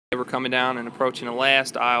we're coming down and approaching the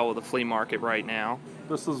last aisle of the flea market right now.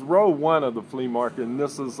 This is row one of the flea market, and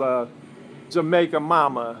this is Jamaica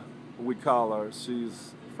Mama, we call her.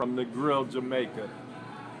 She's from the Grill, Jamaica.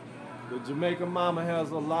 The Jamaica Mama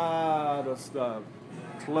has a lot of stuff.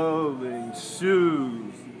 Clothing,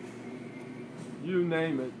 shoes, you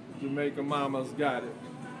name it, Jamaica Mama's got it.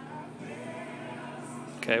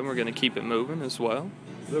 Okay, we're going to keep it moving as well.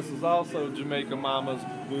 This is also Jamaica Mama's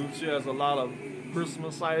booth. She has a lot of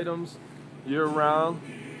Christmas items year-round.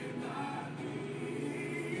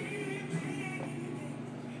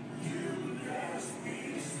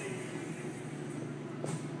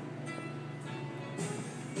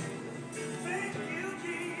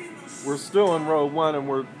 We're still in row one, and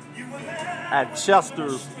we're at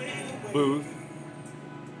Chester's booth.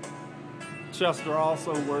 Chester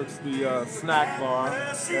also works the snack bar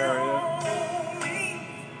area.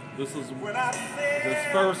 This is his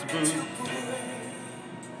first booth.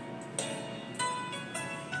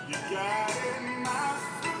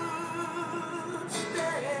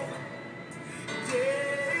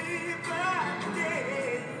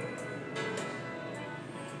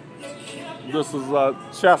 This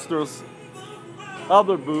is Chester's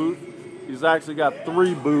other booth. He's actually got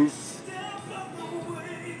 3 booths.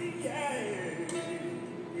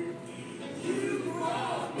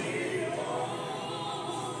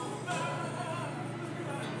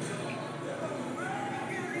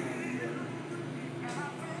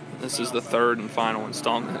 This is the third and final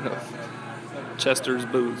installment of Chester's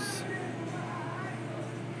booth.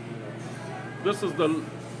 This is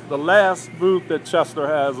the last booth that Chester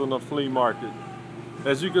has in the flea market.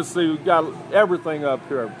 As you can see, we've got everything up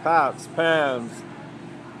here. Pots, pans,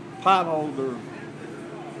 pot holders,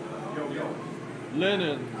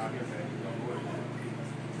 linen.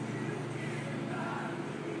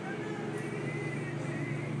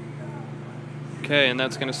 Okay, and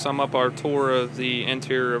that's going to sum up our tour of the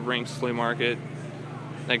interior of Rinks Flea Market.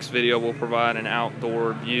 Next video will provide an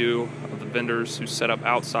outdoor view of the vendors who set up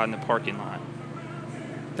outside in the parking lot.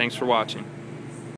 Thanks for watching.